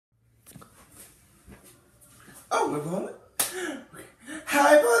Oh, we're rolling?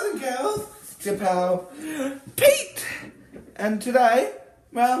 Hi, boys and girls. It's your pal, Pete. And today,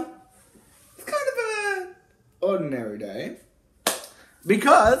 well, it's kind of an ordinary day.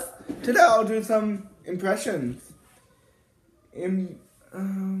 Because today I'll do some impressions.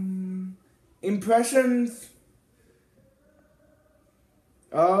 Impressions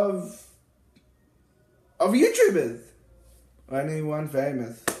of YouTubers. Or anyone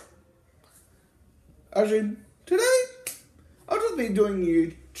famous. Actually, today, I'll just be doing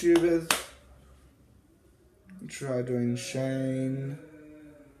YouTubers. Try doing Shane,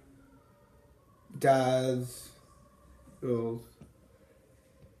 Daz, Jules,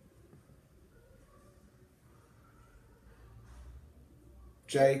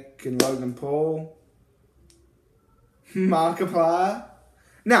 Jake and Logan Paul, Markiplier.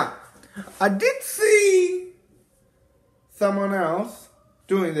 Now, I did see someone else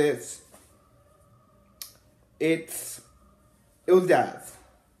doing this. It was Daz.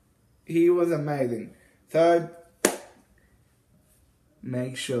 He was amazing. So,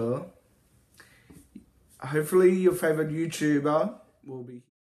 make sure, hopefully your favorite YouTuber will be.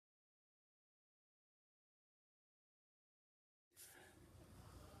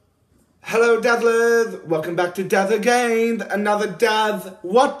 Hello Dazzlers, welcome back to Daz again, another Daz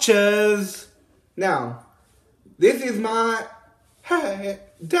Watches. Now, this is my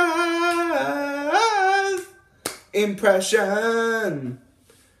Daz impression.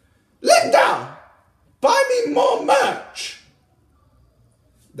 Linda, buy me more merch.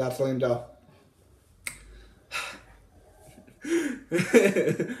 That's Linda.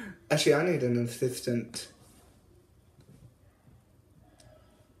 Actually, I need an assistant.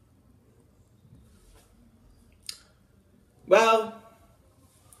 Well,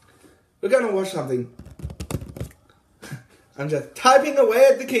 we're gonna watch something. I'm just typing away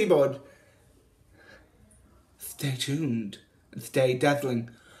at the keyboard. Stay tuned and stay dazzling.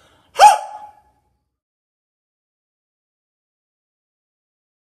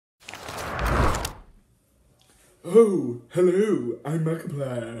 Oh, hello, I'm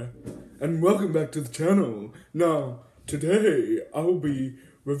Markiplier, and welcome back to the channel. Now, today I'll be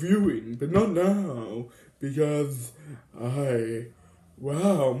reviewing, but not now, because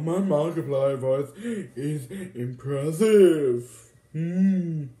wow, my Markiplier voice is impressive.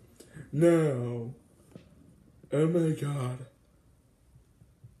 Now, oh my god,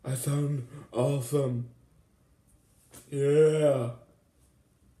 I sound awesome. Yeah.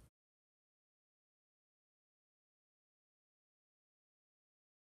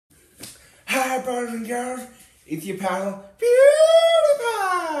 Hi boys and girls, it's your pal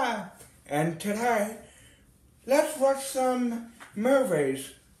PewDiePie! And today, let's watch some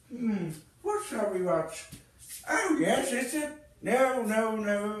movies. What shall we watch? Oh yes, it's a...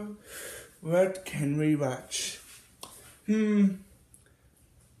 No. What can we watch?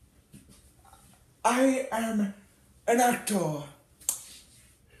 I am an actor.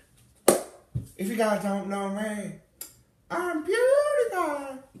 If you guys don't know me, I'm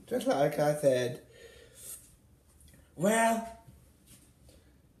PewDiePie. Just like I said. Well,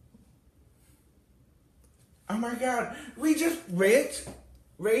 oh my god, we just reached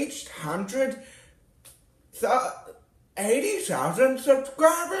 80,000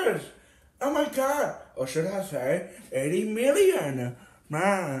 subscribers. Oh my god, or should I say 80 million?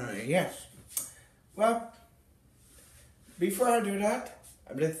 Yes. Well, before I do that,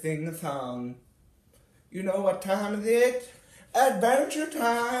 I'm just singing a song. You know what time is it? Adventure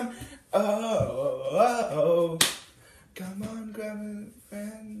time. Oh. Come on, grab a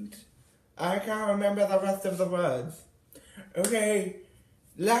friend. I can't remember the rest of the words. Okay.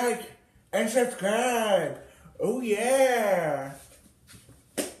 Like and subscribe. Oh yeah.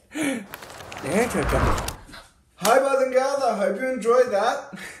 There you go. Hi boys and girls, I hope you enjoyed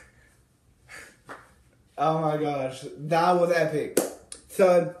that. Oh my gosh, that was epic.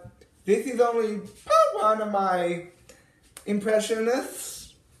 So, this is only part one of my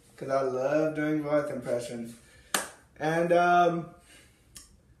impressionists, because I love doing voice impressions. And,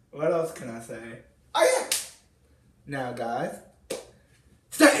 what else can I say? Oh yeah! Now guys,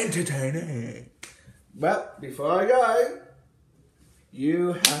 stay entertaining. Well, before I go,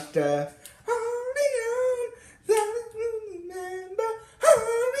 you have to hold on, remember,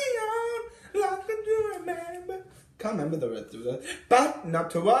 hold on, lots to remember. Can't remember the rest of it, but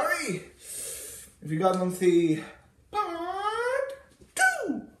not to worry. If you guys want to see part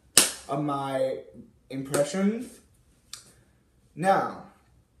 2 of my impressions, now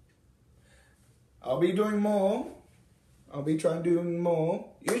I'll be doing more. I'll be trying doing more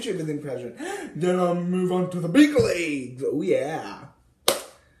YouTubers impression. Then I'll move on to the big leagues. Oh yeah.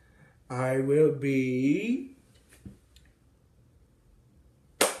 I will be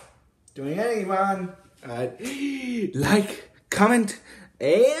doing anyone. Like, comment,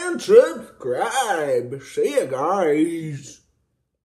 and subscribe. See you guys.